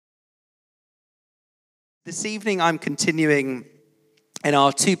This evening I'm continuing in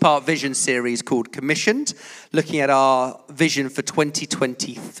our two-part vision series called Commissioned, looking at our vision for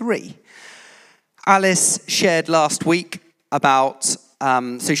 2023. Alice shared last week about,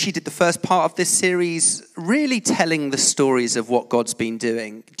 so she did the first part of this series, really telling the stories of what God's been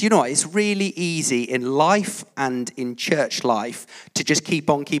doing. Do you know what? It's really easy in life and in church life to just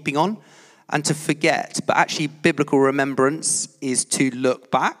keep on keeping on and to forget. But actually, biblical remembrance is to look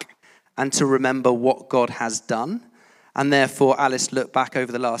back and to remember what God has done. And therefore, Alice looked back over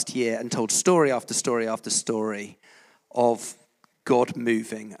the last year and told story after story after story of God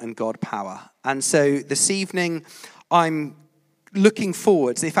moving and God power. And so this evening, I'm looking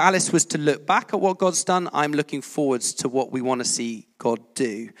forwards. If Alice was to look back at what God's done, I'm looking forwards to what we want to see God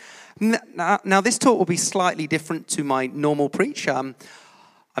do. Now this talk will be slightly different to my normal preach.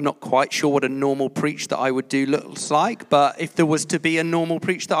 I'm not quite sure what a normal preach that I would do looks like, but if there was to be a normal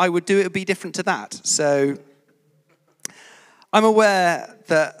preach that I would do, it would be different to that. So I'm aware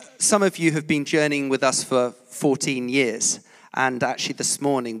that some of you have been journeying with us for 14 years, and actually this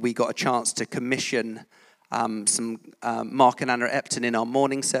morning we got a chance to commission Mark and Anna Epton in our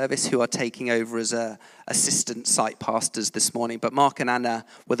morning service, who are taking over as assistant site pastors this morning. But Mark and Anna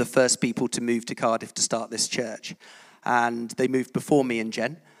were the first people to move to Cardiff to start this church. And they moved before me and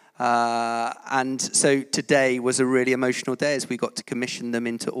Jen. And so today was a really emotional day as we got to commission them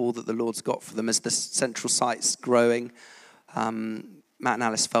into all that the Lord's got for them. As the central site's growing, Matt and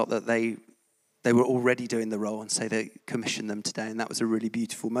Alice felt that they were already doing the role, and so they commissioned them today, and that was a really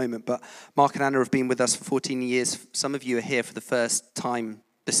beautiful moment. But Mark and Anna have been with us for 14 years. Some of you are here for the first time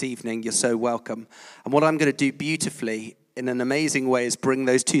this evening. You're so welcome. And what I'm going to do beautifully in an amazing way is bring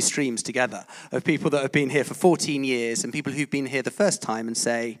those two streams together of people that have been here for 14 years and people who've been here the first time and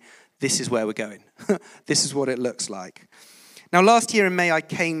say, this is where we're going. This is what it looks like. Now, last year in May, I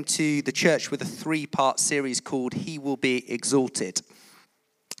came to the church with a 3-part series called He Will Be Exalted.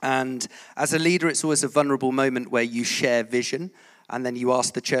 And as a leader, it's always a vulnerable moment where you share vision and then you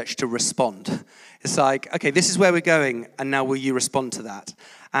ask the church to respond. It's like, okay, this is where we're going, and now will you respond to that?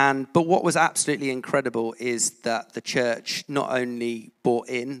 But what was absolutely incredible is that the church not only bought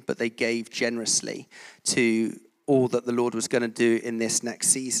in, but they gave generously to all that the Lord was going to do in this next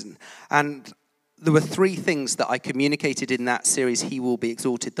season. And there were 3 things that I communicated in that series, He Will Be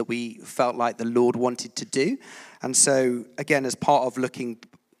Exalted, that we felt like the Lord wanted to do. And so, again, as part of looking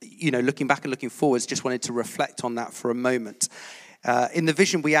back and looking forwards, just wanted to reflect on that for a moment. In the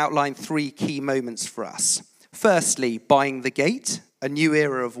vision, we outlined 3 key moments for us. Firstly, buying the gate, a new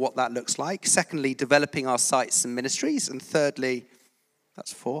era of what that looks like. Secondly, developing our sites and ministries. And thirdly,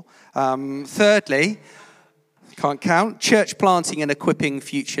 that's 4. Thirdly, can't count, church planting and equipping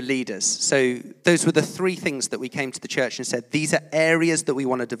future leaders. So those were the 3 things that we came to the church and said, these are areas that we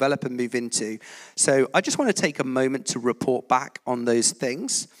want to develop and move into. So I just want to take a moment to report back on those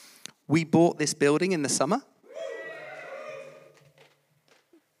things. We bought this building in the summer.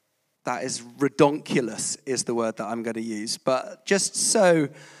 That is redonkulous is the word that I'm going to use. But just so,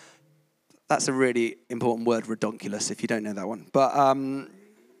 that's a really important word, redonkulous, if you don't know that one. But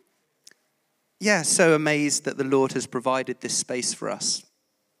so amazed that the Lord has provided this space for us.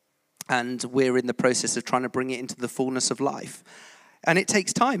 And we're in the process of trying to bring it into the fullness of life. And it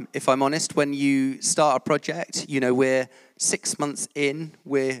takes time, if I'm honest. When you start a project, we're 6 months in,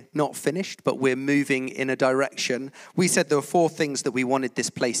 we're not finished, but we're moving in a direction. We said there were 4 things that we wanted this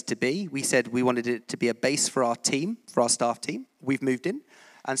place to be. We said we wanted it to be a base for our team, for our staff team. We've moved in,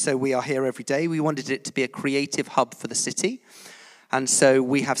 and so we are here every day. We wanted it to be a creative hub for the city. And so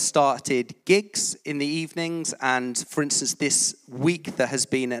we have started gigs in the evenings. And for instance, this week there has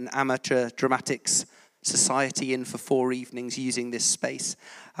been an amateur dramatics society in for 4 evenings using this space.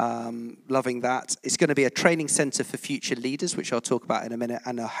 Loving that. It's going to be a training centre for future leaders, which I'll talk about in a minute,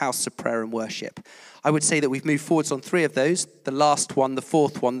 and a house of prayer and worship. I would say that we've moved forwards on 3 of those. The last one, the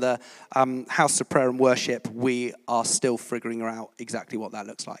 4th one, the house of prayer and worship, we are still figuring out exactly what that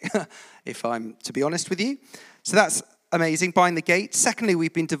looks like, if I'm to be honest with you. So that's amazing, buying the gate. Secondly,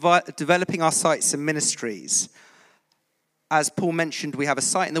 we've been developing our sites and ministries. As Paul mentioned, we have a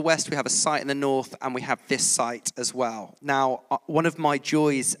site in the west, we have a site in the north, and we have this site as well. Now, one of my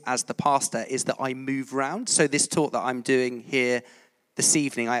joys as the pastor is that I move around. So this talk that I'm doing here this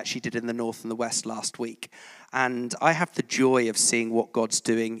evening, I actually did in the north and the west last week. And I have the joy of seeing what God's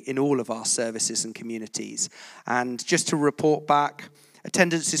doing in all of our services and communities. And just to report back,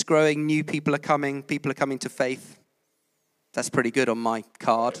 attendance is growing, new people are coming to faith. That's pretty good on my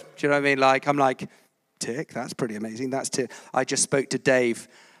card. Do you know what I mean? I'm like, tick, that's pretty amazing. I just spoke to Dave.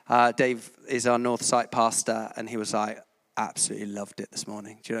 Dave is our North Site pastor, and he was like, absolutely loved it this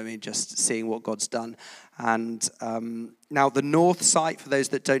morning. Do you know what I mean? Just seeing what God's done. And now the North site, for those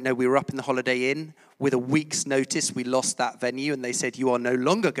that don't know, we were up in the Holiday Inn. With a week's notice, we lost that venue, and they said, you are no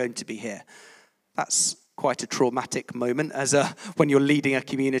longer going to be here. That's quite a traumatic moment when you're leading a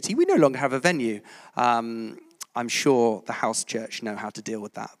community. We no longer have a venue. I'm sure the house church know how to deal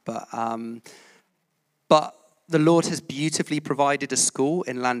with that. But the Lord has beautifully provided a school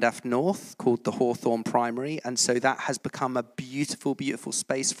in Llandaff North called the Hawthorne Primary. And so that has become a beautiful, beautiful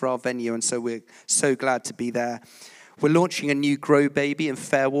space for our venue. And so we're so glad to be there. We're launching a new Grow Baby in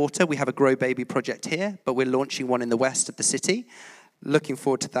Fairwater. We have a Grow Baby project here, but we're launching one in the west of the city. Looking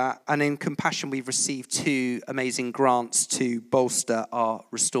forward to that. And in Compassion, we've received 2 amazing grants to bolster our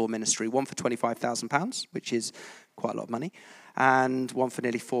Restore ministry. One for £25,000, which is quite a lot of money, and one for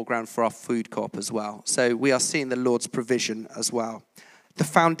nearly £4,000 for our food co-op as well. So we are seeing the Lord's provision as well. The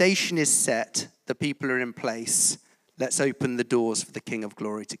foundation is set. The people are in place. Let's open the doors for the King of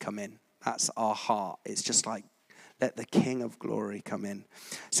Glory to come in. That's our heart. It's just like, let the King of Glory come in.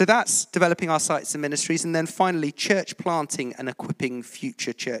 So that's developing our sites and ministries. And then finally, church planting and equipping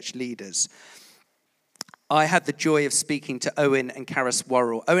future church leaders. I had the joy of speaking to Owen and Caris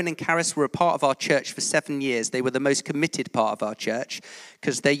Worrell. Owen and Caris were a part of our church for 7 years. They were the most committed part of our church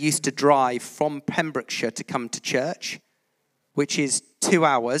because they used to drive from Pembrokeshire to come to church, which is 2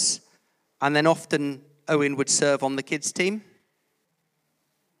 hours. And then often Owen would serve on the kids' team.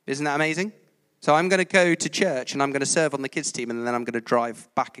 Isn't that amazing? So I'm going to go to church and I'm going to serve on the kids' team and then I'm going to drive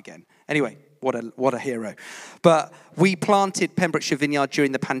back again. Anyway, what a hero. But we planted Pembrokeshire Vineyard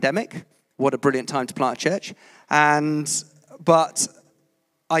during the pandemic. What a brilliant time to plant a church. But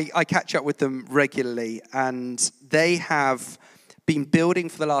I catch up with them regularly, and they have been building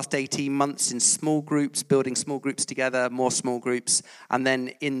for the last 18 months in small groups, building small groups together, more small groups. And then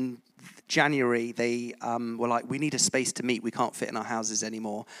in January, they were like, we need a space to meet. We can't fit in our houses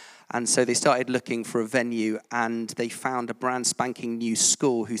anymore. And so they started looking for a venue, and they found a brand spanking new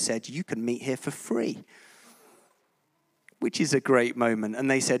school who said, you can meet here for free, which is a great moment. And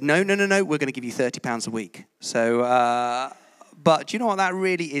they said, no, we're going to give you £30 a week. So, but do you know what? That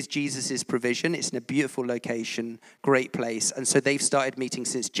really is Jesus' provision. It's in a beautiful location, great place. And so they've started meeting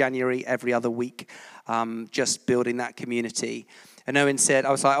since January, every other week, just building that community. And Owen said,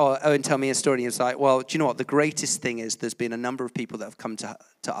 I was like, oh, Owen, tell me a story. And he was like, well, do you know what? The greatest thing is there's been a number of people that have come to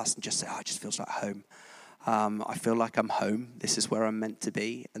us and just say, oh, it just feels like home. I feel like I'm home. This is where I'm meant to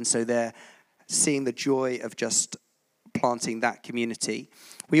be. And so they're seeing the joy of just planting that community.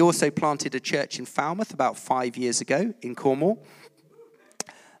 We also planted a church in Falmouth about 5 years ago in Cornwall.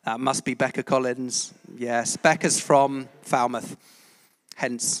 That must be Becca Collins. Yes, Becca's from Falmouth.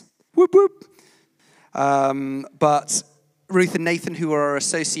 Hence, whoop, whoop. But Ruth and Nathan, who are our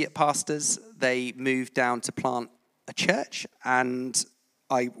associate pastors, they moved down to plant a church, and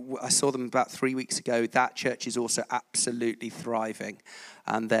I saw them about 3 weeks ago. That church is also absolutely thriving,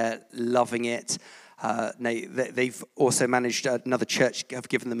 and they're loving it. They've also managed another church, have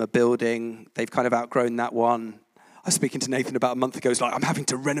given them a building. They've kind of outgrown that one. I was speaking to Nathan about a month ago. He's like, I'm having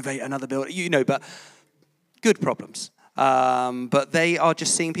to renovate another building, but good problems. But they are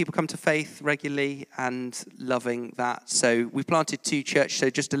just seeing people come to faith regularly and loving that. So we planted 2 churches, so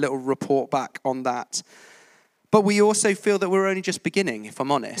just a little report back on that. But we also feel that we're only just beginning, if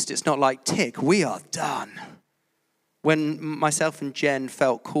I'm honest. It's not like, tick, we are done. When myself and Jen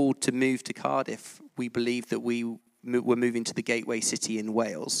felt called to move to Cardiff, we believed that we were moving to the gateway city in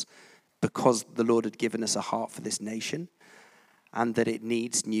Wales because the Lord had given us a heart for this nation and that it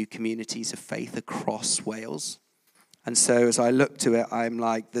needs new communities of faith across Wales. And so as I look to it, I'm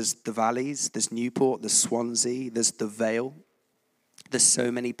like, there's the valleys, there's Newport, there's Swansea, there's the Vale. There's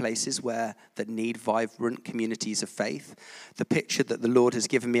so many places that need vibrant communities of faith. The picture that the Lord has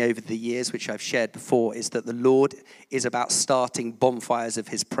given me over the years, which I've shared before, is that the Lord is about starting bonfires of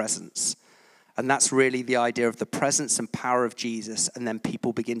his presence. And that's really the idea of the presence and power of Jesus, and then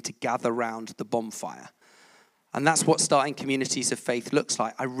people begin to gather around the bonfire. And that's what starting communities of faith looks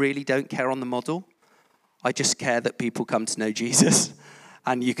like. I really don't care on the model. I just care that people come to know Jesus.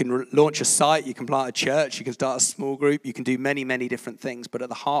 And you can launch a site, you can plant a church, you can start a small group, you can do many, many different things. But at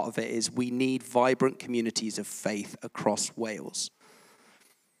the heart of it is we need vibrant communities of faith across Wales.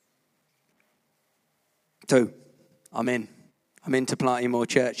 So I'm into planting more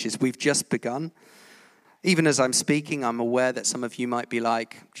churches. We've just begun. Even as I'm speaking, I'm aware that some of you might be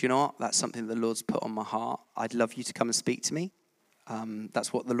like, do you know what? That's something the Lord's put on my heart. I'd love you to come and speak to me.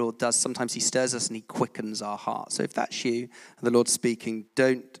 That's what the Lord does. Sometimes he stirs us and he quickens our heart. So if that's you and the Lord's speaking,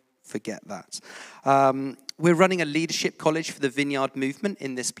 don't forget that. We're running a leadership college for the Vineyard movement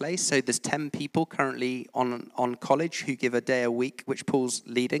in this place. So there's 10 people currently on college who give a day a week, which Paul's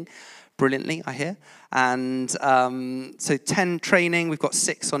leading brilliantly, I hear. And so 10 training. We've got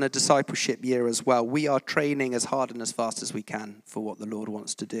 6 on a discipleship year as well. We are training as hard and as fast as we can for what the Lord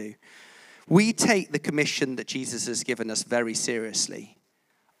wants to do. We take the commission that Jesus has given us very seriously.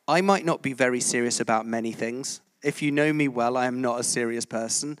 I might not be very serious about many things. If you know me well, I am not a serious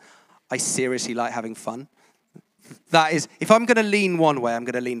person. I seriously like having fun. That is, if I'm going to lean one way, I'm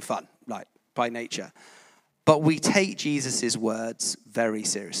going to lean fun, like by nature. But we take Jesus' words very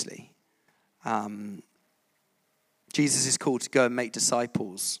seriously. Jesus' call to go and make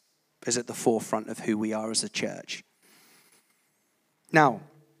disciples is at the forefront of who we are as a church. Now,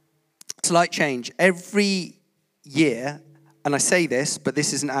 slight change. Every year, and I say this, but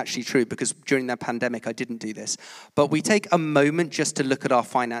this isn't actually true because during the pandemic I didn't do this. But we take a moment just to look at our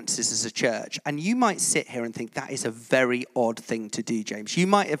finances as a church. And you might sit here and think that is a very odd thing to do, James. You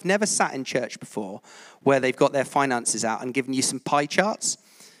might have never sat in church before where they've got their finances out and given you some pie charts.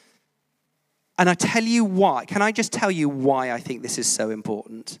 And I tell you why. Can I just tell you why I think this is so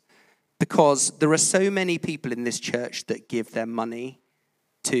important? Because there are so many people in this church that give their money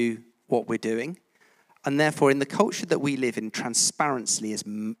to what we're doing. And therefore, in the culture that we live in, transparency is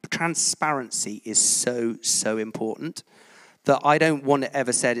so important that I don't want it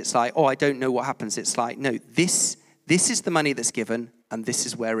ever said, it's like, oh, I don't know what happens. It's like, no, this is the money that's given, and this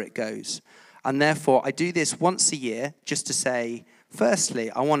is where it goes. And therefore, I do this once a year just to say,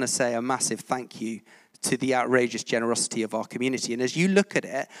 firstly, I want to say a massive thank you to the outrageous generosity of our community. And as you look at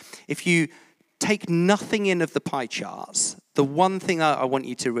it, if you take nothing in of the pie charts, the one thing I want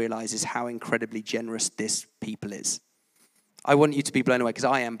you to realize is how incredibly generous this people is. I want you to be blown away because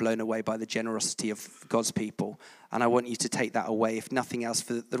I am blown away by the generosity of God's people. And I want you to take that away. If nothing else,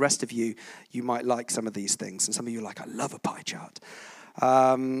 for the rest of you, you might like some of these things. And some of you are like, I love a pie chart.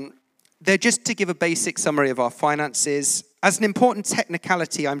 They're just to give a basic summary of our finances. As an important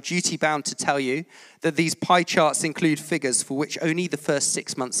technicality, I'm duty-bound to tell you that these pie charts include figures for which only the first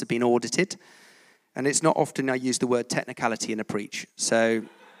 6 months have been audited. And it's not often I use the word technicality in a preach. So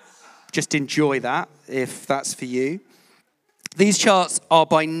just enjoy that if that's for you. These charts are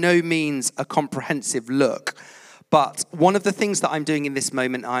by no means a comprehensive look. But one of the things that I'm doing in this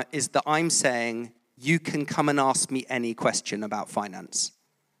moment is that I'm saying, you can come and ask me any question about finance.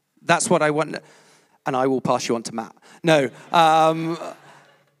 That's what I want. And I will pass you on to Matt.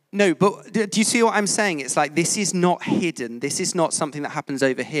 No, but do you see what I'm saying? It's like, this is not hidden. This is not something that happens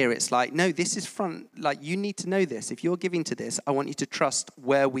over here. It's like, no, this is front. Like, you need to know this. If you're giving to this, I want you to trust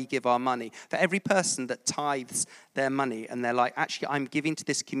where we give our money. For every person that tithes their money and they're like, actually, I'm giving to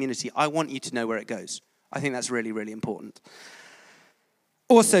this community, I want you to know where it goes. I think that's really, really important.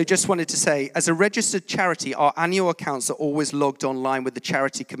 Also, just wanted to say, as a registered charity, our annual accounts are always logged online with the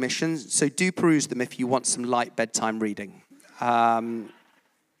charity commission. So do peruse them if you want some light bedtime reading.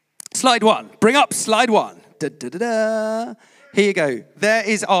 Slide 1. Bring up slide 1. Da, da, da, da. Here you go. There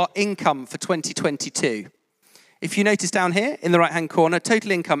is our income for 2022. If you notice down here in the right-hand corner,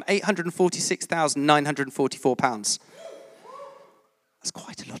 total income, £846,944. That's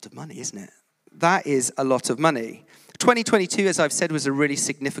quite a lot of money, isn't it? That is a lot of money. 2022, as I've said, was a really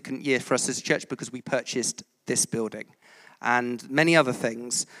significant year for us as a church because we purchased this building and many other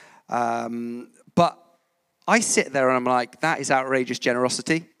things. But I sit there and I'm like, that is outrageous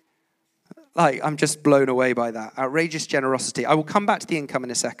generosity. Like, I'm just blown away by that. Outrageous generosity. I will come back to the income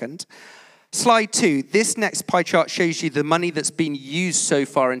in a second. Slide 2. This next pie chart shows you the money that's been used so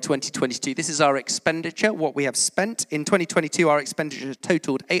far in 2022. This is our expenditure, what we have spent. In 2022, our expenditure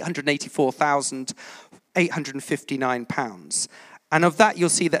totaled £884,859. And of that, you'll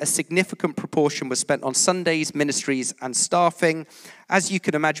see that a significant proportion was spent on Sundays, ministries, and staffing. As you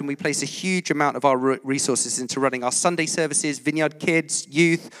can imagine, we place a huge amount of our resources into running our Sunday services, Vineyard Kids,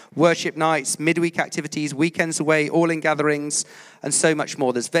 youth, worship nights, midweek activities, weekends away, all-in gatherings, and so much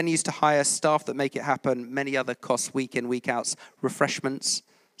more. There's venues to hire, staff that make it happen, many other costs, week in, week outs, refreshments.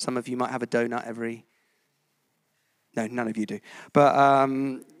 Some of you might have a donut every... No, none of you do. But...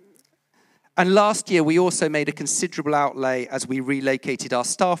 And last year, we also made a considerable outlay as we relocated our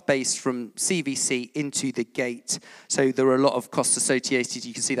staff base from CVC into the gate. So there were a lot of costs associated.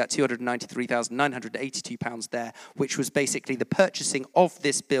 You can see that £293,982 there, which was basically the purchasing of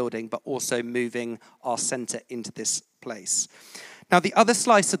this building, but also moving our centre into this place. Now, the other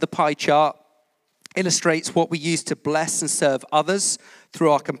slice of the pie chart illustrates what we use to bless and serve others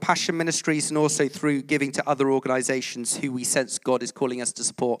through our compassion ministries and also through giving to other organizations who we sense God is calling us to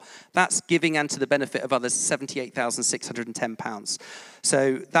support. That's giving and to the benefit of others, £78,610.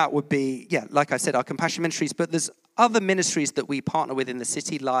 So that would be, like I said, our compassion ministries, but there's other ministries that we partner with in the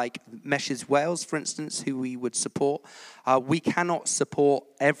city, like Meshes Wales, for instance, who we would support. We cannot support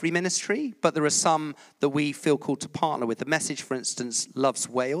every ministry, but there are some that we feel called to partner with. The Message, for instance, loves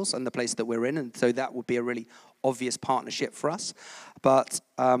Wales and the place that we're in, and so that would be a really obvious partnership for us. But,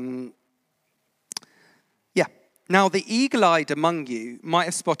 Now, the eagle-eyed among you might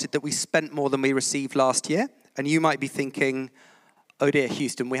have spotted that we spent more than we received last year, and you might be thinking, oh dear,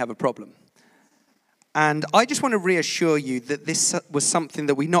 Houston, we have a problem. And I just want to reassure you that this was something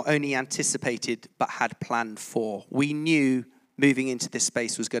that we not only anticipated, but had planned for. We knew moving into this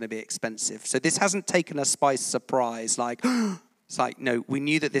space was going to be expensive. So this hasn't taken us by surprise, it's like, no, we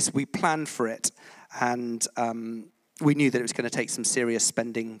knew that we planned for it. And we knew that it was going to take some serious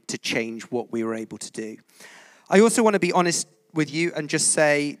spending to change what we were able to do. I also want to be honest with you and just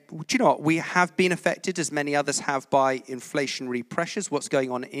say, do you know what? We have been affected, as many others have, by inflationary pressures, what's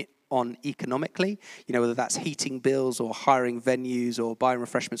going on economically, whether that's heating bills or hiring venues or buying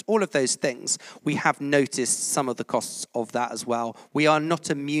refreshments, all of those things. We have noticed some of the costs of that as well. We are not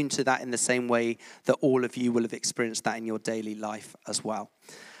immune to that in the same way that all of you will have experienced that in your daily life as well.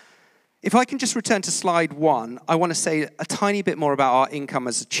 If I can just return to slide 1, I want to say a tiny bit more about our income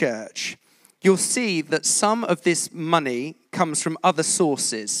as a church. You'll see that some of this money comes from other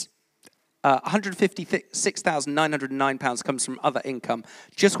sources. £156,909 comes from other income.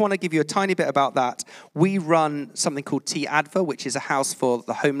 Just want to give you a tiny bit about that. We run something called T-Adva, which is a house for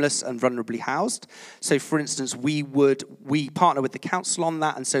the homeless and vulnerably housed. So, for instance, we partner with the council on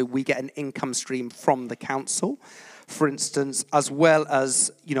that, and so we get an income stream from the council. For instance, as well as,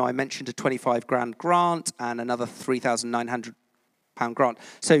 I mentioned a 25 grand grant and another £3,900 grant.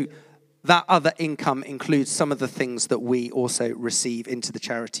 So that other income includes some of the things that we also receive into the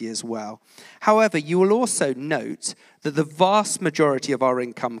charity as well. However, you will also note that the vast majority of our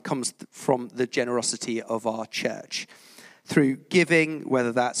income comes from the generosity of our church through giving,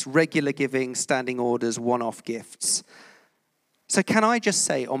 whether that's regular giving, standing orders, one-off gifts. So can I just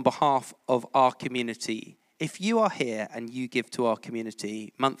say on behalf of our community, if you are here and you give to our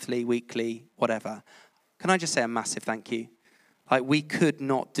community monthly, weekly, whatever, can I just say a massive thank you? We could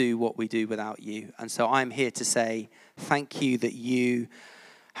not do what we do without you. And so I'm here to say thank you that you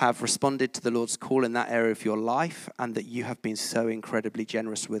have responded to the Lord's call in that area of your life and that you have been so incredibly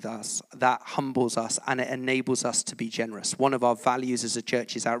generous with us. That humbles us and it enables us to be generous. One of our values as a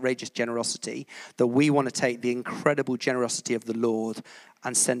church is outrageous generosity, that we want to take the incredible generosity of the Lord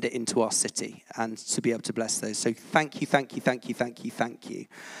and send it into our city and to be able to bless those. So thank you, thank you, thank you, thank you, thank you.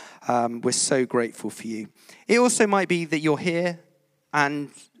 We're so grateful for you. It also might be that you're here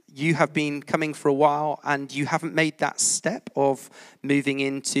and you have been coming for a while and you haven't made that step of moving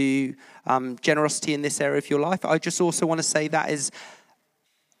into generosity in this area of your life. I just also want to say that is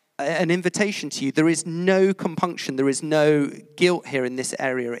an invitation to you. There is no compunction. There is no guilt here in this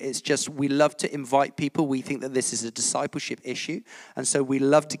area. It's just we love to invite people. We think that this is a discipleship issue. And so we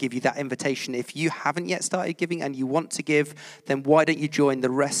love to give you that invitation. If you haven't yet started giving and you want to give, then why don't you join the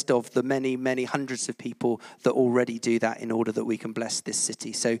rest of the many, many hundreds of people that already do that in order that we can bless this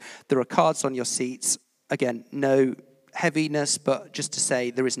city. So there are cards on your seats. Again, no heaviness, but just to say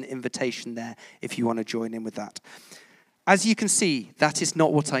there is an invitation there if you want to join in with that. As you can see, that is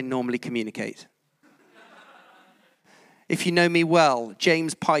not what I normally communicate. If you know me well,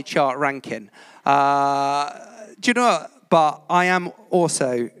 James Pie Chart Rankin. Do you know what? But I am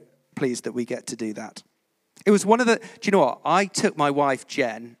also pleased that we get to do that. It was do you know what? I took my wife,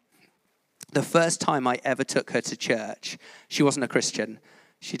 Jen, the first time I ever took her to church. She wasn't a Christian.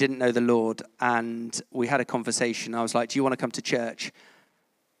 She didn't know the Lord. And we had a conversation. I was like, do you want to come to church?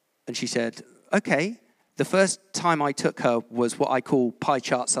 And she said, okay. The first time I took her was what I call Pie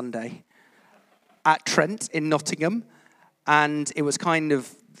Chart Sunday at Trent in Nottingham. And it was kind of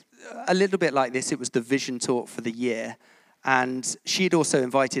a little bit like this. It was the vision talk for the year. And she'd also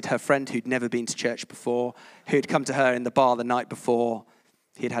invited her friend who'd never been to church before, who'd come to her in the bar the night before.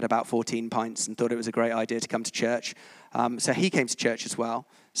 He'd had about 14 pints and thought it was a great idea to come to church. So he came to church as well,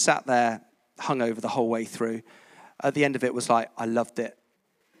 sat there, hungover the whole way through. At the end of it was like, I loved it.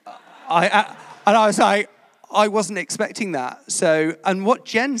 And I was like, I wasn't expecting that. So, and what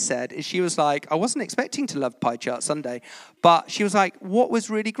Jen said is she was like, I wasn't expecting to love Pie Chart Sunday. But she was like, what was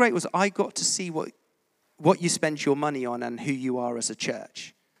really great was I got to see what you spend your money on and who you are as a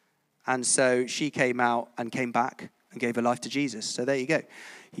church. And so she came out and came back and gave her life to Jesus. So there you go.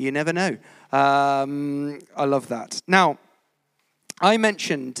 You never know. I love that. Now, I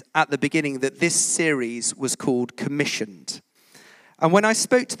mentioned at the beginning that this series was called Commissioned. And when I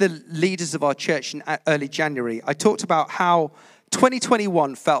spoke to the leaders of our church in early January, I talked about how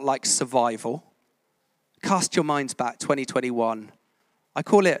 2021 felt like survival. Cast your minds back, 2021. I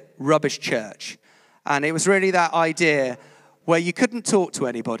call it rubbish church. And it was really that idea where you couldn't talk to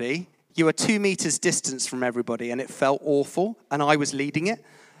anybody. You were 2 meters distance from everybody, and it felt awful, and I was leading it.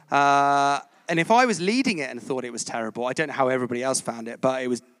 And if I was leading it and thought it was terrible, I don't know how everybody else found it, but it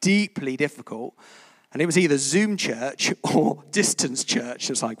was deeply difficult. And it was either Zoom church or distance church.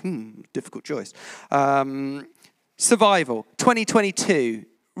 It's like, difficult choice. Survival. 2022,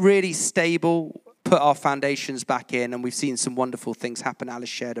 really stable, put our foundations back in, and we've seen some wonderful things happen. Alice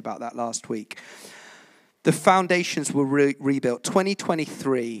shared about that last week. The foundations were rebuilt.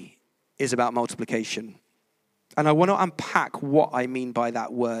 2023 is about multiplication. And I want to unpack what I mean by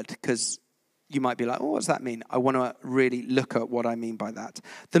that word, because you might be like, what does that mean? I want to really look at what I mean by that.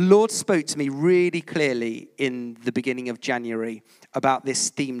 The Lord spoke to me really clearly in the beginning of January about this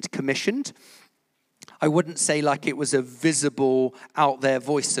themed commissioned. I wouldn't say like it was a visible, out there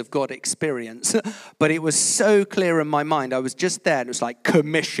voice of God experience, but it was so clear in my mind. I was just there and it was like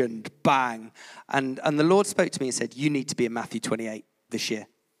commissioned, bang. And the Lord spoke to me and said, you need to be in Matthew 28 this year.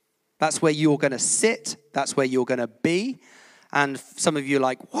 That's where you're going to sit. That's where you're going to be. And some of you are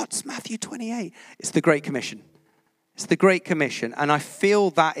like, what's Matthew 28? It's the Great Commission. It's the Great Commission. And I feel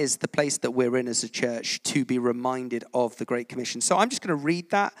that is the place that we're in as a church, to be reminded of the Great Commission. So I'm just going to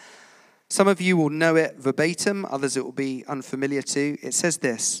read that. Some of you will know it verbatim. Others it will be unfamiliar to. It says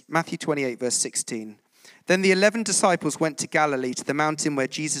this, Matthew 28, verse 16. Then the 11 disciples went to Galilee, to the mountain where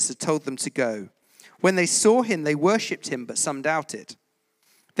Jesus had told them to go. When they saw him, they worshipped him, but some doubted.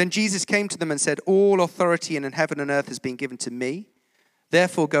 Then Jesus came to them and said, all authority in heaven and earth has been given to me.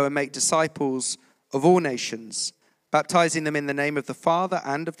 Therefore go and make disciples of all nations, baptizing them in the name of the Father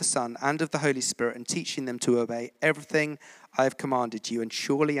and of the Son and of the Holy Spirit, and teaching them to obey everything I have commanded you. And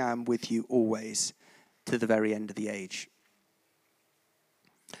surely I am with you always to the very end of the age.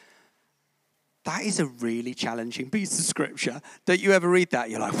 That is a really challenging piece of scripture. Don't you ever read that?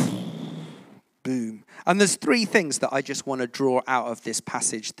 You're like, boom. And there's 3 things that I just want to draw out of this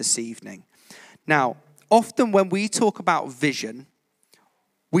passage this evening. Now, often when we talk about vision,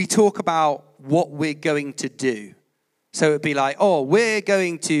 we talk about what we're going to do. So it'd be like, oh, we're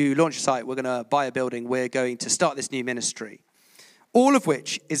going to launch a site, we're going to buy a building, we're going to start this new ministry. All of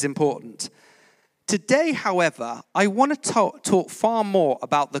which is important. Today, however, I want to talk far more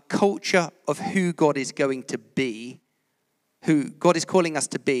about the culture of who God is going to be, who God is calling us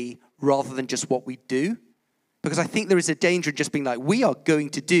to be, rather than just what we do. Because I think there is a danger in just being like, we are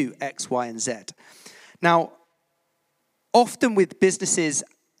going to do X, Y, and Z. Now, often with businesses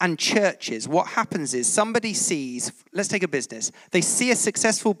and churches, what happens is somebody sees, let's take a business. They see a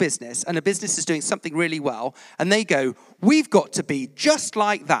successful business and a business is doing something really well, and they go, we've got to be just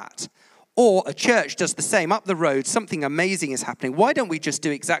like that. Or a church does the same up the road, something amazing is happening. Why don't we just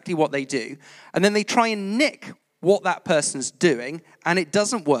do exactly what they do? And then they try and nick what that person's doing, and it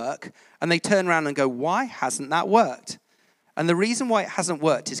doesn't work, and they turn around and go, why hasn't that worked? And the reason why it hasn't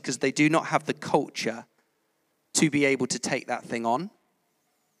worked is because they do not have the culture to be able to take that thing on.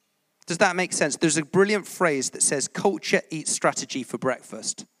 Does that make sense? There's a brilliant phrase that says, culture eats strategy for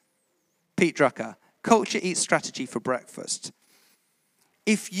breakfast. Pete Drucker, culture eats strategy for breakfast.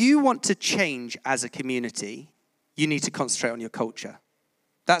 If you want to change as a community, you need to concentrate on your culture.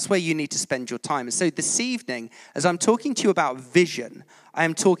 That's where you need to spend your time. And so this evening, as I'm talking to you about vision, I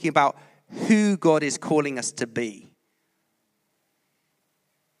am talking about who God is calling us to be.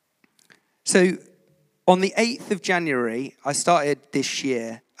 So on the 8th of January, I started this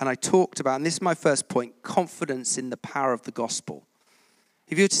year, and I talked about, and this is my first point, confidence in the power of the gospel.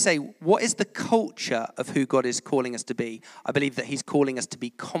 If you were to say, what is the culture of who God is calling us to be? I believe that he's calling us to be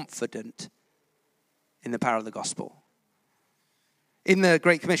confident in the power of the gospel. In the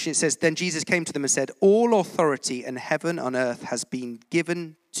Great Commission, it says, then Jesus came to them and said, all authority in heaven and earth has been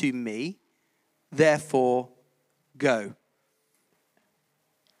given to me, therefore go.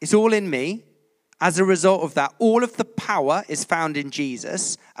 It's all in me. As a result of that, all of the power is found in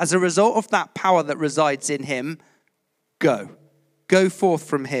Jesus. As a result of that power that resides in him, go. Go forth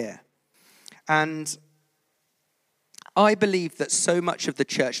from here. And I believe that so much of the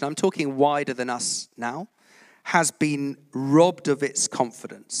church, and I'm talking wider than us now, has been robbed of its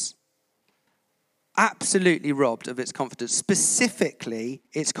confidence. Absolutely robbed of its confidence, specifically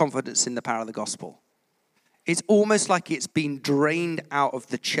its confidence in the power of the gospel. It's almost like it's been drained out of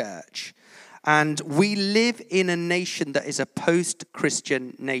the church. And we live in a nation that is a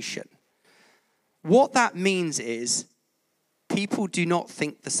post-Christian nation. What that means is people do not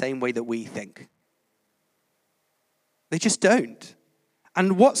think the same way that we think. They just don't.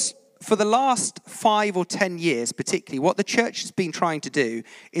 And for the last 5 or 10 years particularly, what the church has been trying to do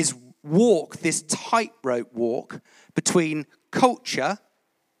is walk this tightrope walk between culture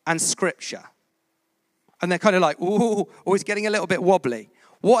and scripture. And they're kind of like, ooh, always getting a little bit wobbly.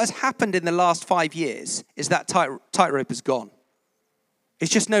 What has happened in the last 5 years is that tightrope has gone.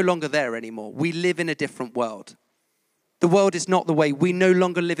 It's just no longer there anymore. We live in a different world. The world is not the way. We no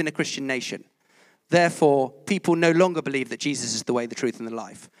longer live in a Christian nation. Therefore, people no longer believe that Jesus is the way, the truth, and the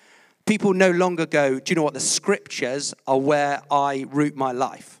life. People no longer go, do you know what? The scriptures are where I root my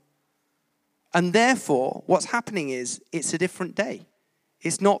life. And therefore, what's happening is it's a different day.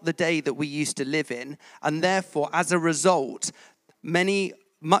 It's not the day that we used to live in. And therefore, as a result,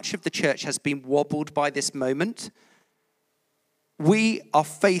 much of the church has been wobbled by this moment. We are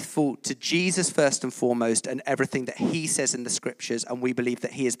faithful to Jesus first and foremost and everything that he says in the scriptures, and we believe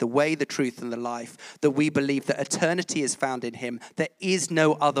that he is the way, the truth, and the life, that we believe that eternity is found in him. There is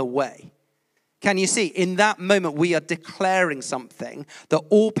no other way. Can you see? In that moment, we are declaring something, that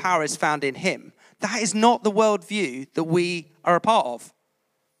all power is found in him. That is not the worldview that we are a part of.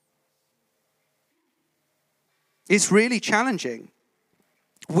 It's really challenging.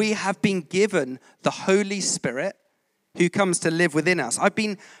 We have been given the Holy Spirit who comes to live within us. I've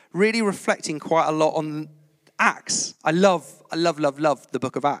been really reflecting quite a lot on Acts. I love the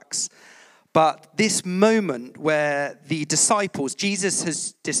book of Acts. But this moment where the disciples, Jesus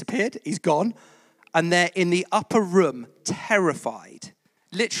has disappeared, he's gone, and they're in the upper room terrified,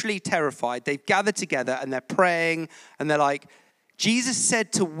 literally terrified. They've gathered together and they're praying and they're like, Jesus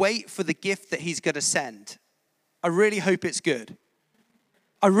said to wait for the gift that he's going to send. I really hope it's good.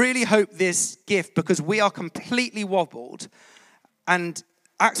 I really hope this gift, because we are completely wobbled. And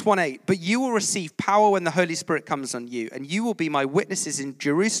Acts 1:8, but you will receive power when the Holy Spirit comes on you, and you will be my witnesses in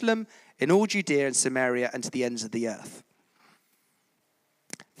Jerusalem, in all Judea and Samaria, and to the ends of the earth.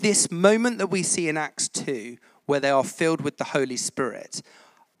 This moment that we see in Acts 2, where they are filled with the Holy Spirit,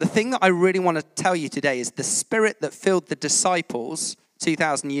 the thing that I really want to tell you today is the Spirit that filled the disciples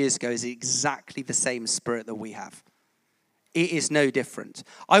 2,000 years ago is exactly the same Spirit that we have. It is no different.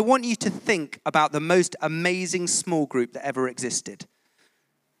 I want you to think about the most amazing small group that ever existed.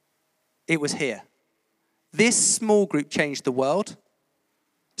 It was here. This small group changed the world.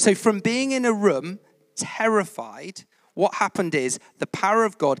 So from being in a room, terrified, what happened is the power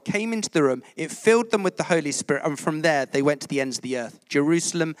of God came into the room, it filled them with the Holy Spirit, and from there they went to the ends of the earth.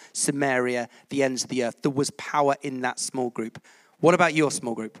 Jerusalem, Samaria, the ends of the earth. There was power in that small group. What about your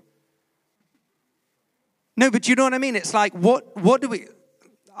small group? No, but you know what I mean? It's like, what do we...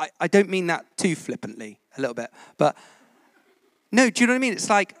 I don't mean that too flippantly, a little bit. But, no, do you know what I mean? It's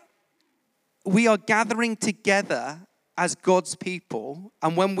like, we are gathering together as God's people.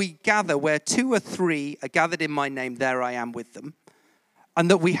 And when we gather, where 2 or 3 are gathered in my name, there I am with them.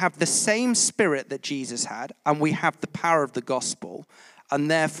 And that we have the same Spirit that Jesus had. And we have the power of the gospel. And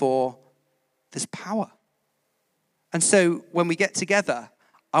therefore, there's power. And so, when we get together,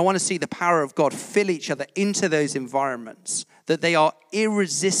 I want to see the power of God fill each other into those environments, that they are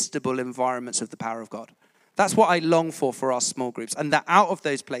irresistible environments of the power of God. That's what I long for our small groups. And that out of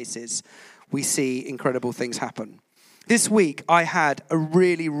those places, we see incredible things happen. This week, I had a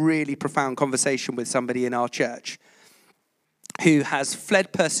really, really profound conversation with somebody in our church who has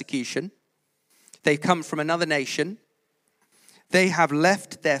fled persecution. They've come from another nation. They have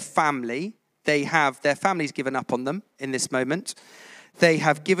left their family. Their family's given up on them in this moment. They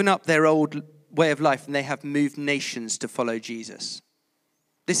have given up their old way of life and they have moved nations to follow Jesus.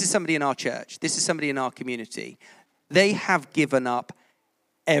 This is somebody in our church. This is somebody in our community. They have given up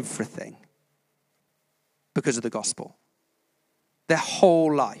everything because of the gospel. Their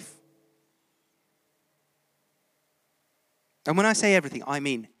whole life. And when I say everything, I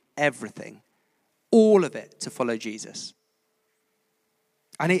mean everything. All of it to follow Jesus.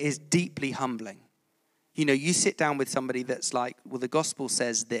 And it is deeply humbling. You know, you sit down with somebody that's like, well, the gospel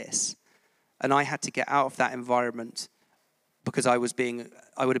says this. And I had to get out of that environment because I would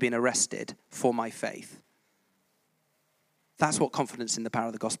have been arrested for my faith. That's what confidence in the power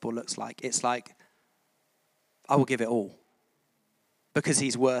of the gospel looks like. It's like, I will give it all because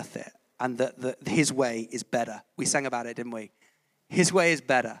he's worth it. And that his way is better. We sang about it, didn't we? His way is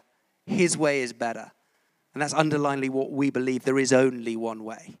better. His way is better. And that's underlyingly what we believe. There is only one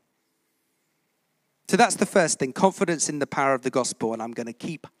way. So that's the first thing, confidence in the power of the gospel. And I'm going to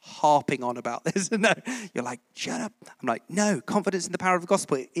keep harping on about this. No, you're like, shut up. I'm like, no, confidence in the power of the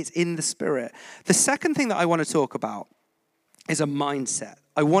gospel. It's in the Spirit. The second thing that I want to talk about is a mindset.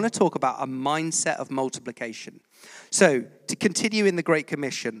 I want to talk about a mindset of multiplication. So to continue in the Great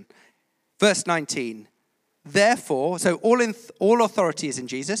Commission, verse 19, therefore, so all authority is in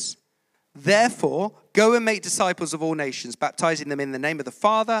Jesus. Therefore, go and make disciples of all nations, baptizing them in the name of the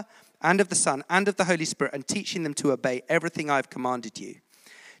Father and of the Son and of the Holy Spirit, and teaching them to obey everything I've commanded you.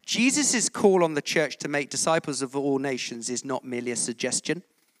 Jesus' call on the church to make disciples of all nations is not merely a suggestion.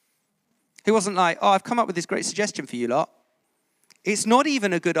 He wasn't like, oh, I've come up with this great suggestion for you lot. It's not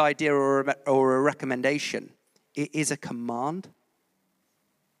even a good idea or a recommendation. It is a command.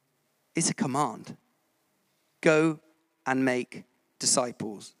 It's a command. Go and make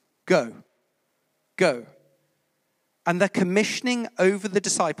disciples. Go. Go. And the commissioning over the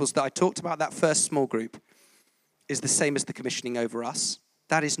disciples that I talked about, that first small group, is the same as the commissioning over us.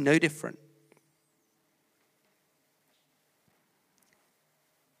 That is no different.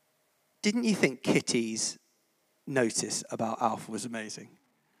 Didn't you think Kitty's notice about Alpha was amazing?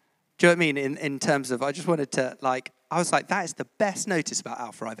 Do you know what I mean? In terms of, I just wanted to, I was like, that is the best notice about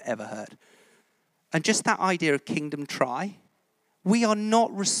Alpha I've ever heard. And just that idea of kingdom try, we are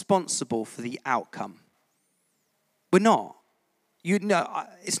not responsible for the outcome. We're not.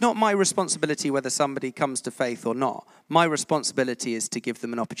 It's not my responsibility whether somebody comes to faith or not. My responsibility is to give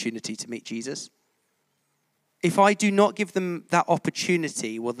them an opportunity to meet Jesus. If I do not give them that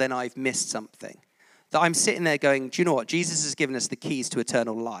opportunity, well, then I've missed something. That I'm sitting there going, do you know what? Jesus has given us the keys to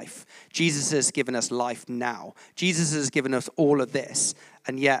eternal life. Jesus has given us life now. Jesus has given us all of this.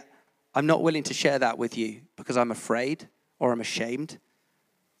 And yet, I'm not willing to share that with you because I'm afraid or I'm ashamed.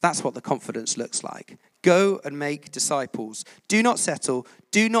 That's what the confidence looks like. Go and make disciples. Do not settle.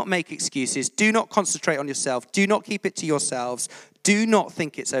 Do not make excuses. Do not concentrate on yourself. Do not keep it to yourselves. Do not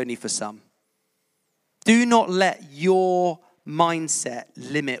think it's only for some. Do not let your mindset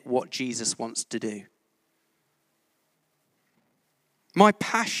limit what Jesus wants to do. My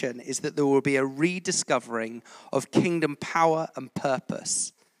passion is that there will be a rediscovering of kingdom power and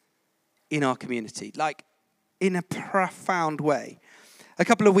purpose in our community, in a profound way. A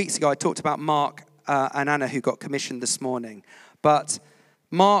couple of weeks ago, I talked about Mark and Anna who got commissioned this morning. But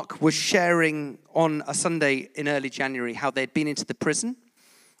Mark was sharing on a Sunday in early January how they'd been into the prison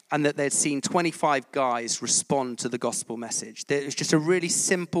and that they'd seen 25 guys respond to the gospel message. It was just a really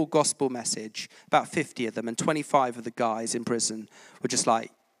simple gospel message, about 50 of them, and 25 of the guys in prison were just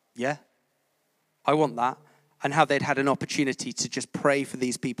like, yeah, I want that. And how they'd had an opportunity to just pray for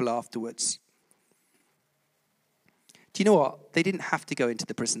these people afterwards. Do you know what? They didn't have to go into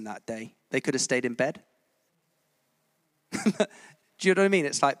the prison that day. They could have stayed in bed. Do you know what I mean?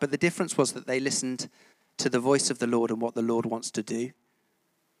 It's but the difference was that they listened to the voice of the Lord and what the Lord wants to do.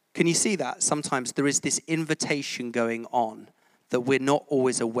 Can you see that? Sometimes there is this invitation going on that we're not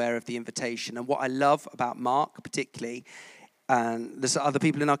always aware of the invitation. And what I love about Mark particularly, and there's other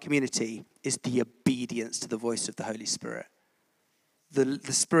people in our community, is the obedience to the voice of the Holy Spirit.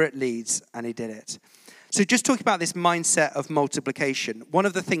 The Spirit leads, and he did it. So just talking about this mindset of multiplication, one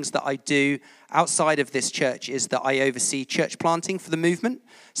of the things that I do outside of this church is that I oversee church planting for the movement.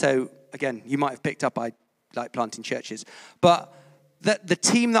 So again, you might have picked up I like planting churches. But the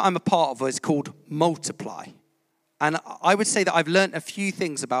team that I'm a part of is called Multiply. And I would say that I've learned a few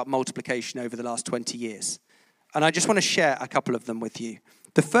things about multiplication over the last 20 years. And I just want to share a couple of them with you.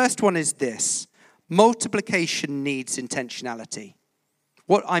 The first one is this: multiplication needs intentionality.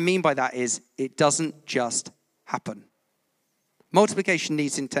 What I mean by that is it doesn't just happen. Multiplication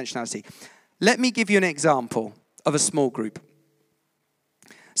needs intentionality. Let me give you an example of a small group.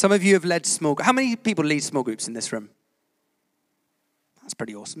 Some of you have led small groups. How many people lead small groups in this room? That's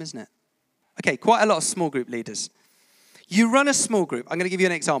pretty awesome, isn't it? Okay, quite a lot of small group leaders. You run a small group. I'm going to give you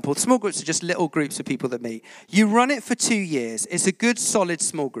an example. Small groups are just little groups of people that meet. You run it for 2 years. It's a good, solid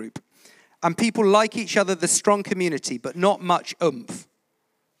small group. And people like each other, the strong community, but not much oomph.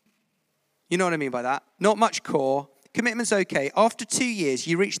 You know what I mean by that? Not much core. Commitment's okay. After 2 years,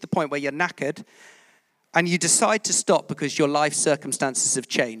 you reach the point where you're knackered and you decide to stop because your life circumstances have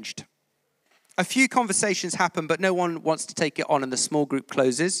changed. A few conversations happen, but no one wants to take it on and the small group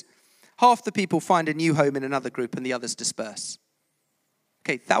closes. Half the people find a new home in another group and the others disperse.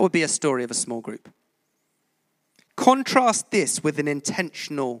 Okay, that would be a story of a small group. Contrast this with an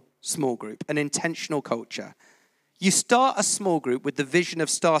intentional small group, an intentional culture. You start a small group with the vision of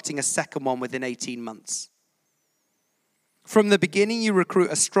starting a second one within 18 months. From the beginning, you recruit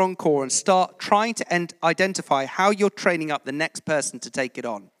a strong core and start trying to identify how you're training up the next person to take it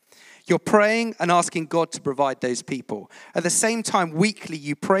on. You're praying and asking God to provide those people. At the same time, weekly,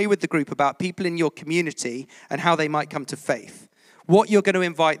 you pray with the group about people in your community and how they might come to faith. What you're going to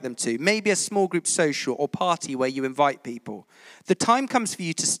invite them to. Maybe a small group social or party where you invite people. The time comes for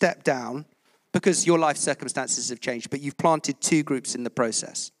you to step down because your life circumstances have changed, but you've planted 2 groups in the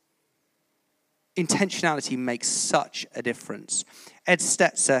process. Intentionality makes such a difference. Ed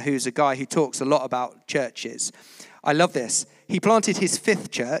Stetzer, who's a guy who talks a lot about churches, I love this. He planted his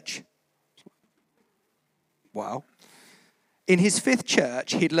 5th church. Wow. In his 5th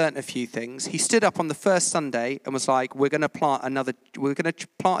church, he'd learnt a few things. He stood up on the first Sunday and was like, we're going to plant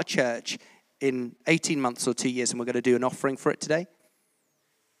a church in 18 months or 2 years, and we're going to do an offering for it today.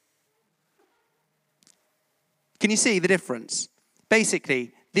 Can you see the difference?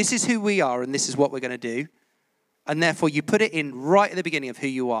 Basically, this is who we are and this is what we're going to do. And therefore, you put it in right at the beginning of who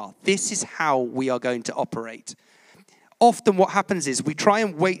you are. This is how we are going to operate. Often what happens is we try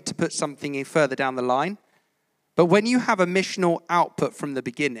and wait to put something in further down the line. But when you have a missional output from the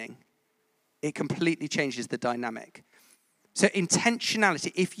beginning, it completely changes the dynamic. So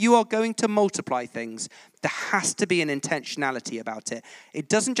intentionality, if you are going to multiply things, there has to be an intentionality about it. It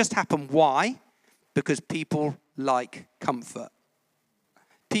doesn't just happen. Why? Because people like comfort.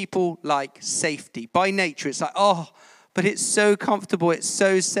 People like safety. By nature, it's like, oh, but it's so comfortable, it's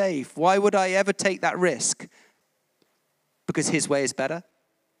so safe. Why would I ever take that risk? Because his way is better.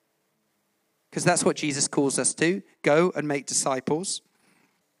 Because that's what Jesus calls us to. Go and make disciples.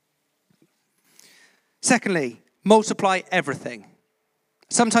 Secondly, multiply everything.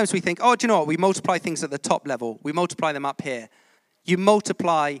 Sometimes we think, oh, do you know what? We multiply things at the top level. We multiply them up here. You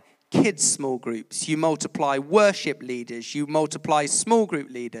multiply kids' small groups. You multiply worship leaders. You multiply small group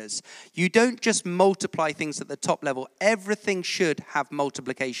leaders. You don't just multiply things at the top level. Everything should have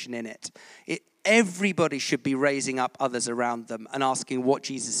multiplication in it. Everybody should be raising up others around them and asking what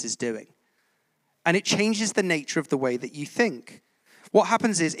Jesus is doing. And it changes the nature of the way that you think. What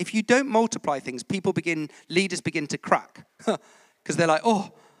happens is if you don't multiply things, leaders begin to crack. Because they're like,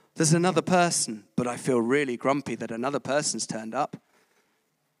 oh, there's another person, but I feel really grumpy that another person's turned up.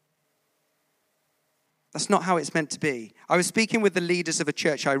 That's not how it's meant to be. I was speaking with the leaders of a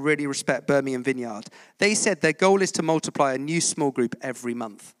church I really respect, Birmingham Vineyard. They said their goal is to multiply a new small group every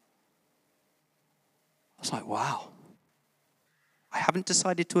month. I was like, wow. I haven't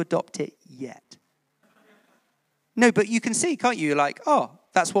decided to adopt it yet. No, but you can see, can't you? You're like, oh,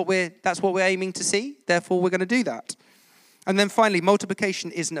 that's what we're aiming to see. Therefore, we're going to do that. And then finally,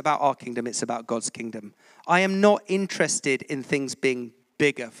 multiplication isn't about our kingdom. It's about God's kingdom. I am not interested in things being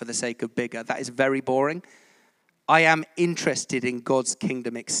bigger for the sake of bigger. That is very boring. I am interested in God's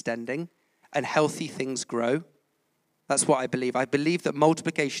kingdom extending and healthy things grow. That's what I believe. I believe that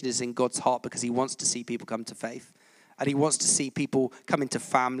multiplication is in God's heart because he wants to see people come to faith. And he wants to see people come into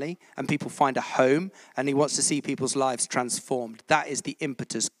family and people find a home. And he wants to see people's lives transformed. That is the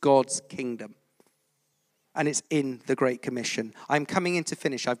impetus, God's kingdom. And it's in the Great Commission. I'm coming in to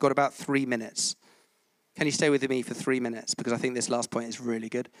finish. I've got about 3 minutes. Can you stay with me for 3 minutes? Because I think this last point is really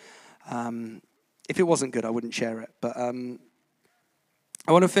good. If it wasn't good, I wouldn't share it. But I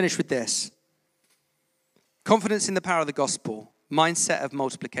want to finish with this. Confidence in the power of the gospel. Mindset of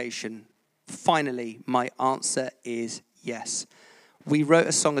multiplication. Finally, my answer is yes. We wrote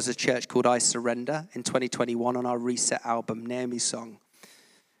a song as a church called I Surrender in 2021 on our Reset album, Naomi's song.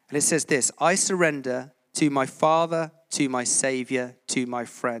 And it says this, I surrender to my Father, to my Savior, to my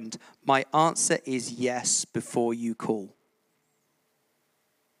friend. My answer is yes before you call.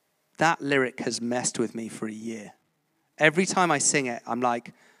 That lyric has messed with me for a year. Every time I sing it, I'm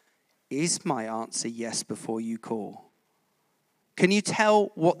like, is my answer yes before you call? Can you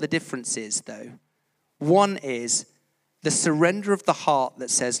tell what the difference is, though? One is the surrender of the heart that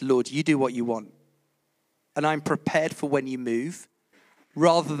says, Lord, you do what you want. And I'm prepared for when you move,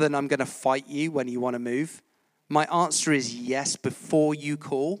 rather than I'm going to fight you when you want to move. My answer is yes before you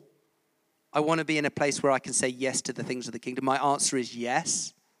call. I want to be in a place where I can say yes to the things of the kingdom. My answer is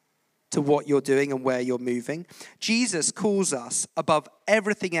yes to what you're doing and where you're moving. Jesus calls us above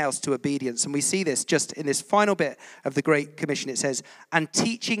everything else to obedience. And we see this just in this final bit of the Great Commission. It says, and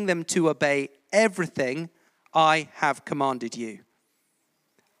teaching them to obey everything I have commanded you.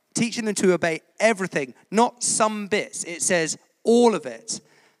 Teaching them to obey everything, not some bits. It says all of it.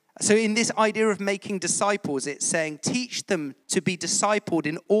 So in this idea of making disciples, it's saying teach them to be discipled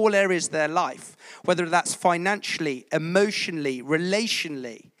in all areas of their life, whether that's financially, emotionally,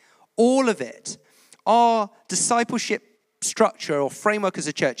 relationally, all of it. Our discipleship structure or framework as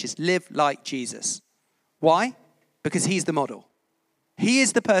a church is live like Jesus. Why? Because he's the model. He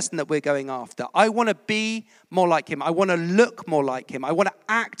is the person that we're going after. I want to be more like him. I want to look more like him. I want to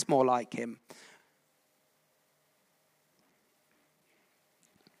act more like him.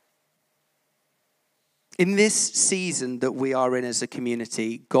 In this season that we are in as a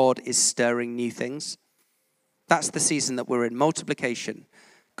community, God is stirring new things. That's the season that we're in, multiplication.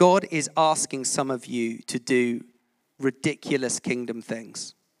 God is asking some of you to do ridiculous kingdom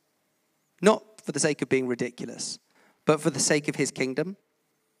things. Not for the sake of being ridiculous, but for the sake of his kingdom.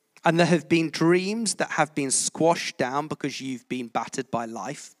 And there have been dreams that have been squashed down because you've been battered by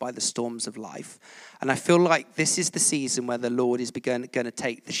life, by the storms of life. And I feel like this is the season where the Lord is going to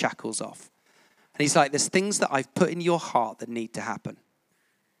take the shackles off. And he's like, there's things that I've put in your heart that need to happen.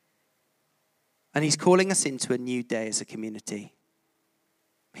 And he's calling us into a new day as a community.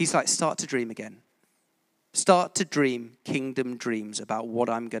 He's like, start to dream again. Start to dream kingdom dreams about what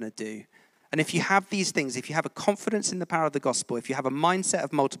I'm going to do. And if you have these things, if you have a confidence in the power of the gospel, if you have a mindset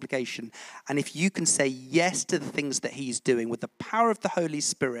of multiplication, and if you can say yes to the things that he's doing with the power of the Holy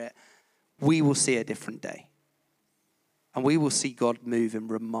Spirit, we will see a different day. And we will see God move in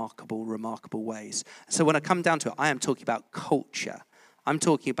remarkable, remarkable ways. So when I come down to it, I am talking about culture. I'm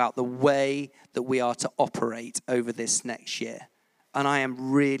talking about the way that we are to operate over this next year. And I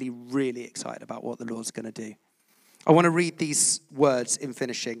am really, really excited about what the Lord's going to do. I want to read these words in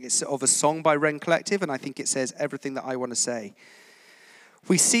finishing. It's of a song by Wren Collective, and I think it says everything that I want to say.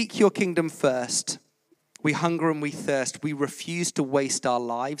 We seek your kingdom first. We hunger and we thirst. We refuse to waste our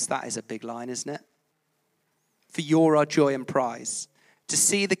lives. That is a big line, isn't it? For you're our joy and prize. To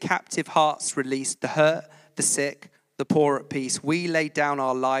see the captive hearts released, the hurt, the sick, the poor at peace. We lay down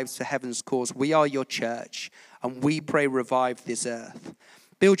our lives for heaven's cause. We are your church, and we pray revive this earth.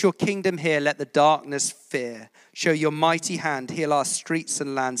 Build your kingdom here, let the darkness fear. Show your mighty hand, heal our streets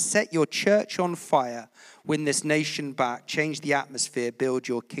and lands. Set your church on fire, win this nation back. Change the atmosphere, build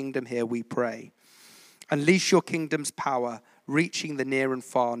your kingdom here, we pray. Unleash your kingdom's power, reaching the near and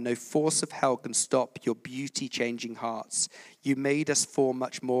far. No force of hell can stop your beauty-changing hearts. You made us for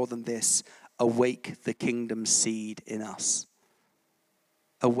much more than this. Awake the kingdom seed in us.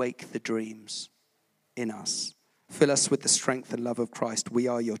 Awake the dreams in us. Fill us with the strength and love of Christ. We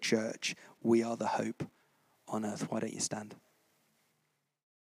are your church. We are the hope on earth. Why don't you stand?